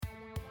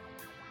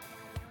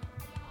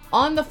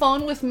On the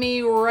phone with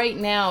me right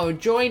now,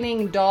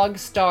 joining Dog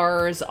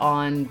Stars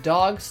on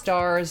Dog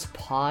Stars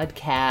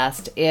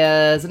podcast,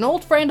 is an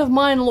old friend of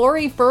mine,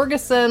 Lori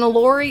Ferguson.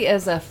 Lori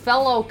is a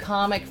fellow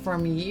comic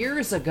from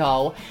years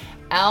ago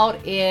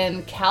out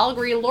in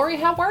Calgary. Lori,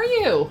 how are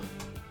you?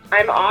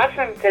 I'm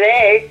awesome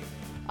today.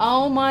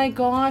 Oh my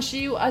gosh,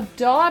 you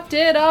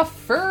adopted a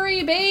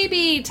furry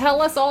baby. Tell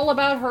us all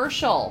about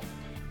Herschel.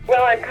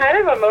 Well, I'm kind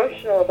of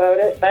emotional about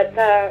it, but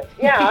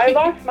yeah, I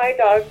lost my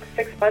dog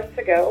 6 months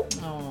ago,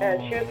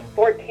 and she was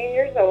 14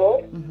 years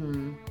old,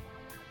 and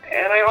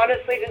I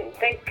honestly didn't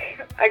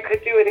think I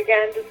could do it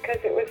again just because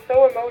it was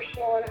so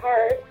emotional and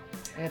hard.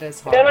 It is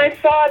hard. Then I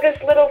saw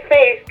this little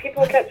face.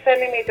 People kept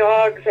sending me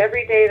dogs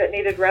every day that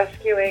needed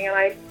rescuing, and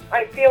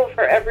I feel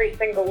for every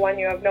single one.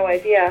 You have no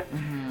idea.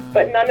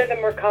 But none of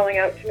them were calling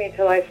out to me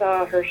till I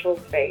saw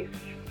Herschel's face.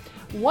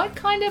 What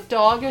kind of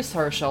dog is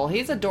Herschel?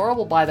 He's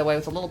adorable, by the way,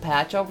 with a little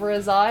patch over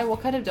his eye.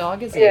 What kind of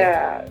dog is he?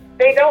 Yeah,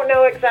 they don't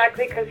know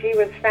exactly because he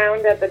was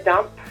found at the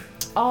dump.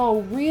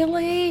 Oh,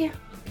 really?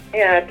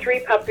 Yeah,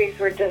 3 puppies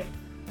were just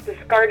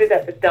discarded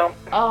at the dump.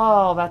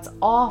 Oh, that's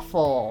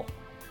awful.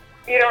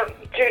 You know,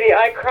 Judy,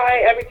 I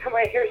cry every time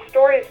I hear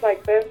stories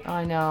like this.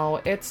 I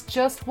know. It's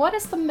just, what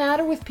is the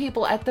matter with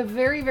people? At the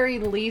very, very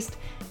least,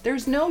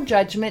 there's no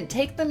judgment.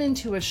 Take them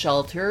into a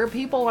shelter.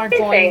 People aren't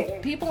going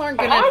to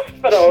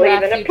hospital,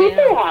 even a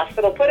poopoo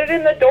hospital. Put it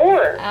in the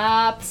door.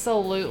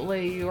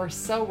 Absolutely. You are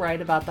so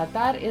right about that.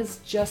 That is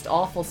just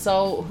awful.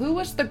 So, who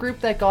was the group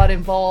that got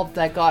involved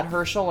that got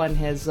Herschel and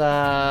his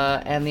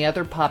and the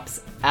other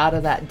pups out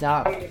of that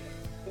dump?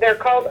 They're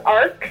called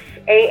AARCS,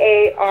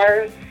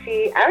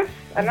 AARCS.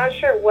 I'm not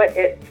sure what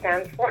it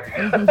stands for,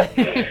 but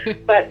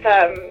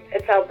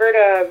it's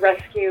Alberta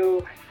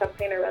Rescue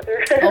something or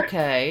other.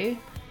 Okay.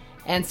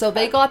 And so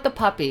they got the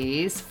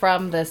puppies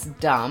from this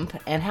dump,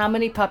 and how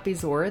many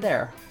puppies were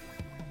there?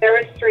 There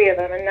was 3 of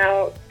them, and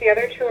now the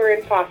other 2 are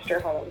in foster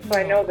homes, so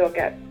I know they'll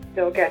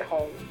get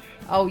homes.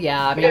 Oh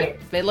yeah, I mean,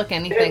 they look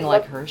anything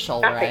like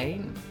Herschel,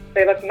 right?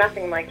 They look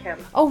nothing like him.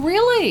 Oh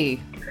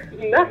really?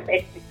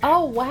 Nothing.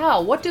 Oh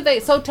wow, what do they,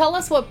 so tell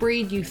us what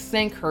breed you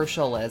think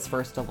Herschel is,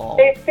 first of all.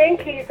 They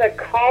think he's a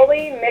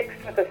collie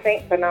mixed with a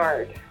Saint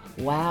Bernard.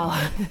 Wow,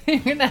 you're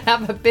going to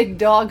have a big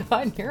dog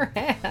on your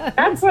hands.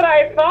 That's what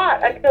I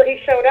thought until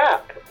he showed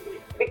up,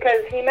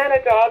 because he met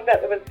a dog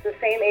that was the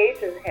same age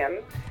as him,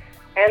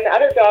 and the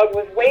other dog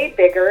was way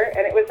bigger,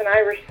 and it was an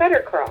Irish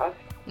Setter cross.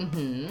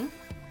 Mm-hmm.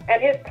 And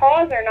his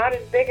paws are not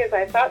as big as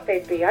I thought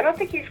they'd be. I don't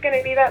think he's going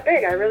to be that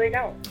big. I really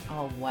don't.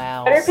 Oh,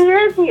 wow. But if he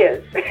is, he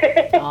is.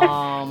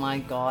 Oh, my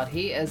God.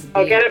 He is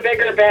I'll get a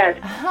bigger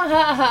bed.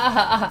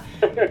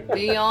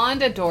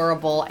 Beyond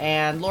adorable.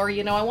 And, Lori,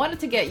 you know, I wanted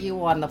to get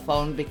you on the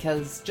phone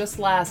because just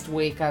last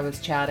week I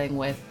was chatting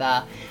with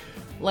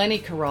Lenny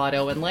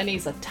Corrado, and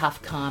Lenny's a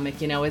tough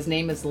comic. You know, his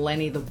name is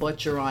Lenny the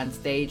Butcher on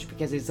stage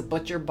because he's a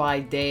butcher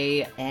by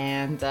day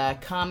and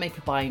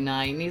comic by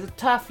night. And he's a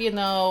tough, you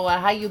know,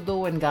 how you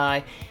doing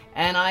guy.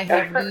 And I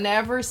have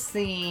never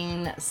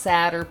seen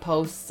sadder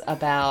posts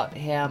about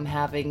him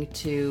having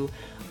to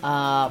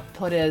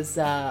put his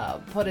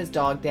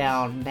dog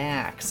down,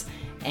 Max.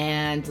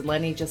 And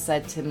Lenny just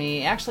said to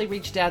me, actually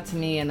reached out to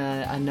me in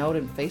a note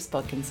in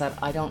Facebook and said,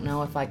 I don't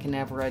know if I can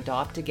ever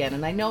adopt again.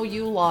 And I know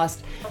you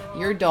lost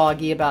your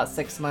doggie about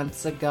 6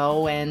 months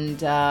ago.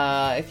 And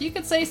if you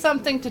could say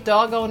something to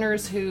dog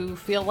owners who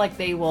feel like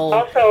they will...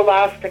 Also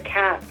lost a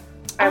cat.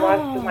 I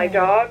lost my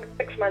dog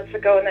 6 months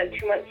ago, and then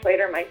 2 months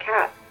later, my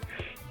cat.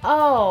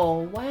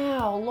 Oh,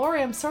 wow.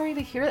 Lori, I'm sorry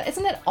to hear that.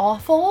 Isn't it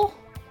awful?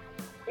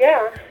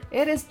 Yeah.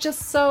 It is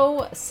just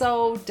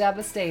so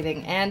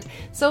devastating. And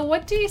so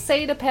what do you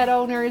say to pet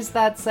owners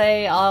that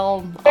say,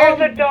 there's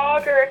a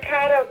dog or a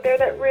cat out there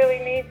that really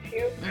needs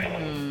you.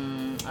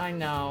 Mm-hmm. I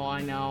know.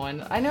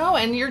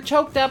 And you're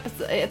choked up.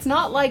 It's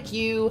not like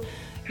you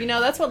know,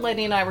 that's what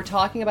Lenny and I were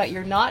talking about.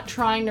 You're not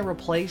trying to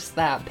replace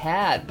that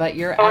pet, but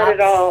you're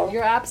at all.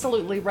 You're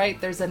absolutely right.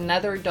 There's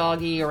another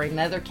doggy or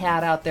another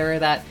cat out there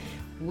that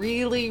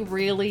really,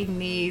 really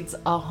needs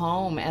a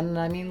home. And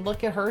I mean,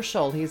 look at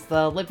Herschel. He's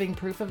the living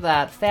proof of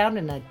that. Found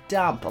in a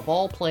dump of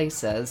all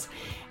places.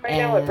 I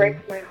know, it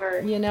breaks my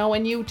heart. You know,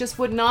 and you just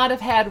would not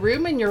have had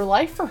room in your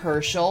life for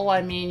Herschel.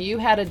 I mean, you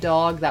had a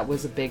dog that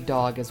was a big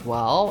dog as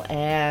well.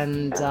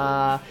 And,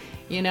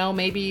 you know,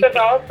 maybe... It was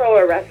also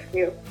a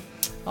rescue.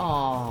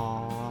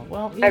 Aww,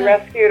 well, I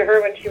rescued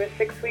her when she was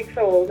 6 weeks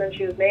old, and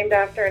she was named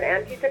after an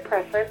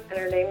antidepressant, and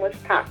her name was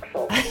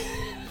Paxil.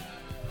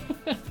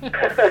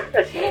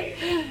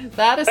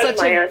 That is such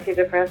my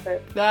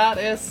antidepressant. That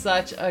is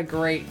such a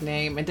great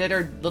name. And did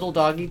her little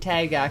doggy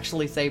tag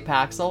actually say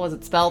Paxil? Was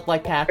it spelled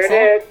like Paxil?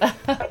 It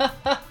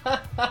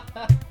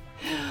did.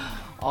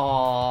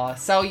 Aw,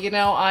 so you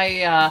know,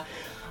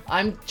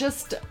 I'm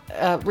just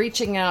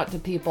reaching out to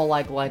people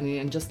like Lenny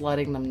and just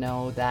letting them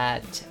know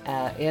that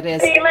it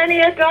is... Hey,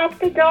 Lenny,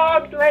 adopt a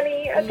dog.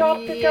 Lenny,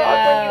 adopt a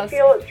dog when you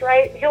feel it's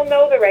right. He'll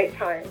know the right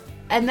time.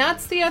 And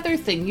that's the other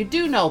thing. You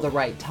do know the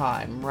right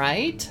time,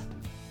 right?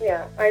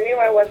 Yeah, I knew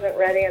I wasn't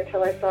ready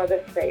until I saw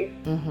this face.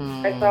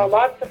 Mm-hmm. I saw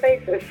lots of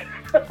faces.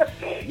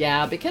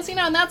 Yeah, because,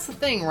 and that's the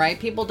thing, right?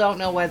 People don't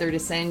know whether to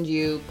send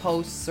you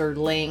posts or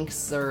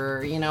links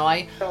or,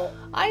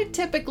 I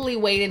typically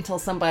wait until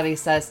somebody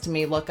says to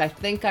me, look, I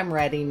think I'm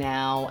ready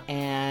now.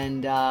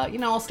 And,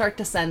 I'll start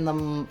to send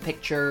them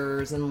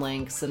pictures and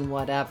links and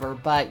whatever.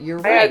 But you're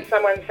right. I had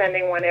someone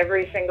sending one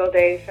every single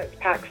day since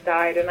Pax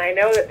died. And I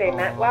know that they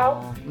meant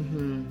well,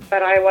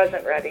 but I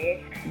wasn't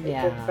ready.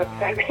 Yeah. It just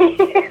upset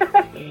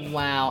me.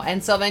 Wow.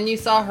 And so then you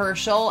saw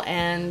Herschel,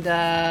 and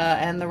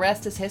the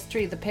rest is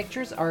history. The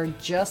pictures are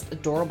just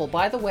adorable.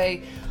 By the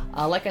way,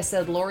 like I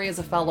said, Lori is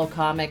a fellow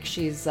comic.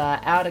 She's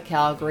out of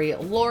Calgary.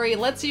 Lori,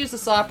 let's use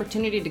this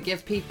opportunity to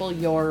give people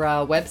your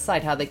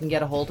website, how they can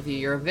get a hold of you.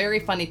 You're a very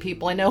funny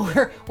people. I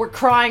know we're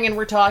crying and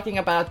we're talking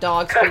about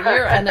dogs, but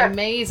you're an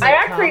amazing I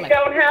actually comic.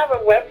 don't have a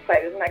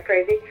website. Isn't that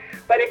crazy?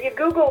 But if you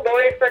Google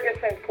Lori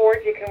Ferguson Ford,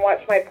 you can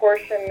watch my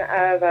portion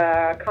of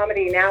a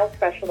Comedy Now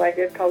special I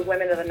did called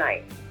Women of the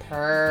Night.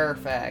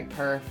 Perfect.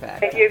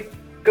 If you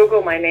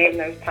Google my name,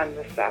 there's tons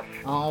of stuff.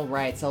 All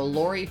right. So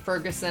Lori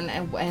Ferguson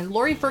and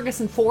Lori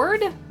Ferguson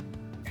Ford?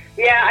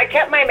 Yeah, I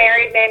kept my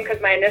married name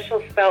because my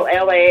initials spell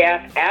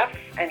LAFF,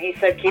 and he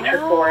said keep your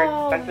Ford.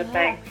 That's the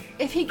thing.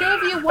 If he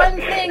gave you one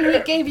thing, he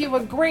gave you a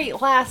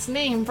great last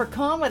name for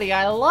comedy.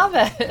 I love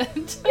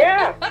it.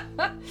 Yeah.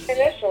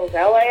 Initials,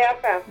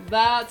 LAFF.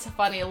 That's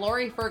funny.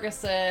 Lori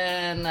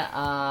Ferguson,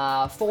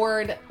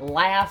 Ford,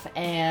 laugh,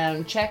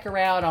 and check her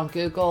out on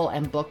Google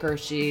and book her.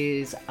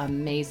 She's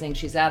amazing.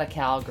 She's out of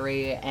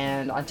Calgary.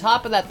 And on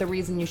top of that, the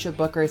reason you should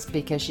book her is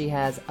because she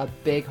has a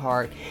big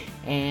heart.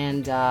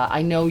 And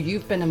I know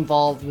you've been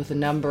involved with a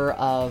number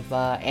of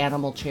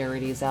animal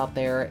charities out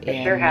there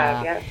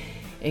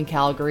in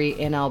Calgary,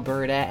 in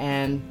Alberta.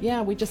 And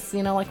yeah, we just,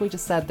 like we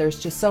just said, there's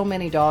just so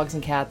many dogs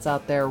and cats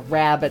out there,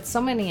 rabbits,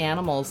 so many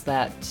animals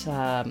that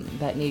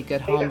need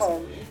good homes.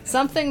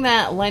 Something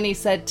that Lenny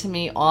said to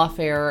me off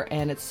air,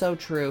 and it's so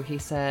true. He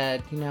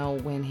said,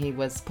 when he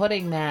was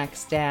putting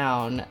Max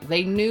down,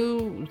 they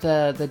knew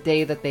the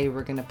day that they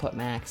were going to put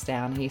Max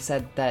down. He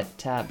said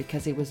that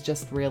because he was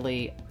just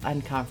really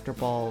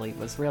uncomfortable, he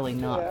was really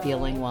not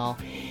feeling well.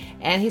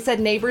 And he said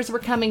neighbors were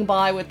coming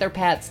by with their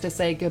pets to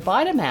say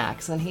goodbye to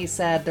Max. And he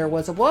said there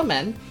was a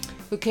woman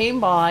who came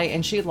by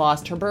and she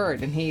lost her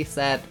bird. And he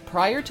said,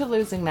 prior to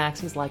losing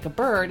Max, he's like, a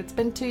bird? It's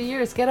been 2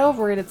 years. Get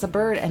over it. It's a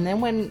bird. And then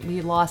when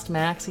we lost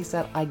Max, he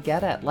said, I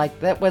get it. Like,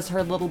 that was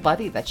her little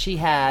buddy that she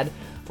had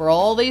for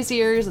all these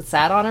years. It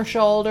sat on her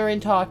shoulder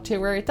and talked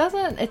to her. It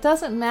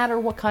doesn't matter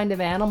what kind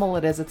of animal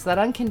it is. It's that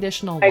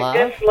unconditional love.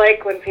 I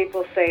dislike when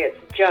people say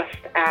it's just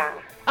ass.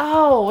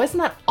 Oh, isn't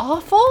that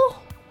awful?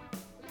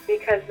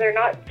 Because they're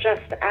not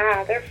just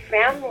they're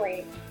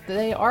family.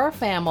 They are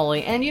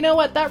family. And you know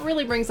what? That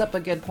really brings up a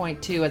good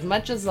point, too. As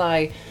much as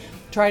I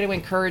try to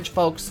encourage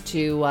folks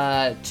to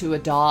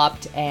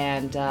adopt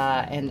and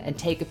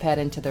take a pet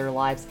into their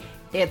lives,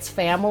 it's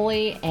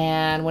family.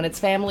 And when it's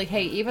family,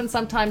 hey, even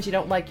sometimes you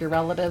don't like your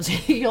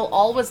relatives, you'll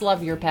always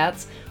love your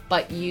pets.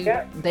 But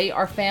they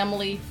are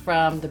family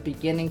from the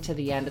beginning to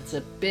the end. It's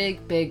a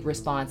big, big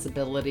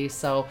responsibility.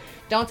 So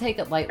don't take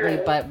it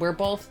lightly. But we're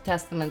both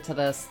testament to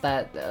this,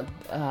 that,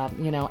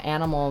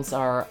 animals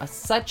are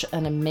such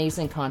an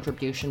amazing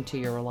contribution to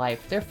your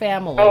life. They're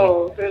family.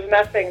 Oh, there's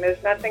nothing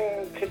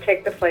to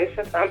take the place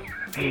of them.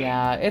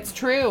 Yeah, it's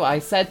true. I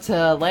said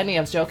to Lenny,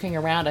 I was joking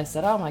around, I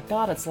said, oh my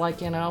God, it's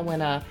like,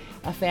 when a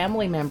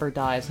family member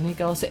dies. And he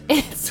goes,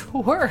 it's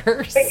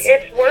worse.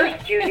 It's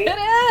worse, Judy.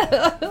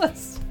 It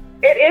is.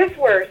 It is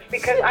worse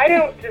because I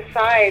don't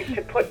decide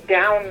to put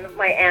down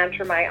my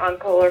aunt or my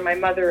uncle or my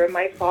mother or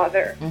my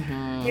father.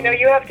 Mm-hmm.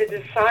 You have to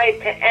decide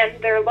to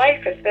end their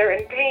life if they're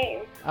in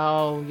pain.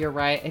 Oh, you're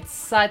right. It's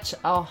such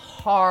a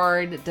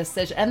hard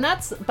decision. And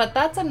that's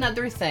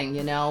another thing,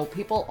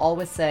 people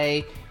always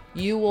say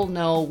you will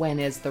know when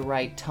is the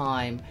right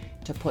time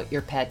to put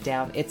your pet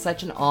down. It's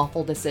such an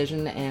awful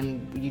decision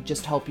and you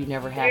just hope you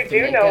never have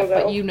to make it.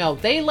 Though.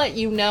 But they let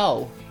you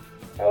know.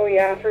 Oh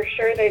yeah, for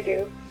sure they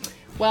do.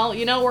 Well,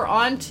 we're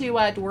on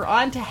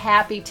to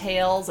happy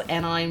tales,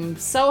 and I'm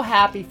so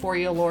happy for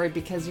you, Lori,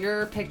 because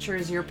your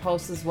pictures, your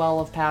posts as well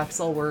of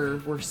Paxil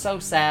were so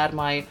sad.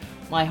 My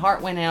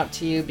heart went out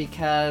to you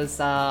because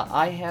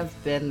I have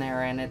been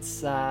there, and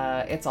it's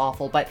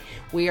awful. But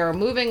we are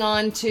moving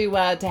on to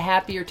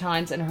happier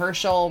times. And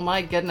Herschel,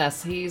 my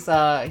goodness, he's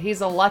a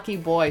lucky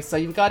boy. So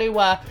you've got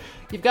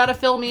to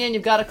fill me in.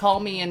 You've got to call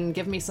me and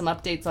give me some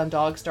updates on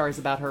Dog Stars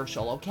about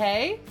Herschel.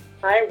 Okay?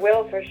 I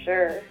will for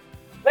sure.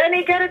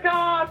 Lenny, get a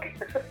dog!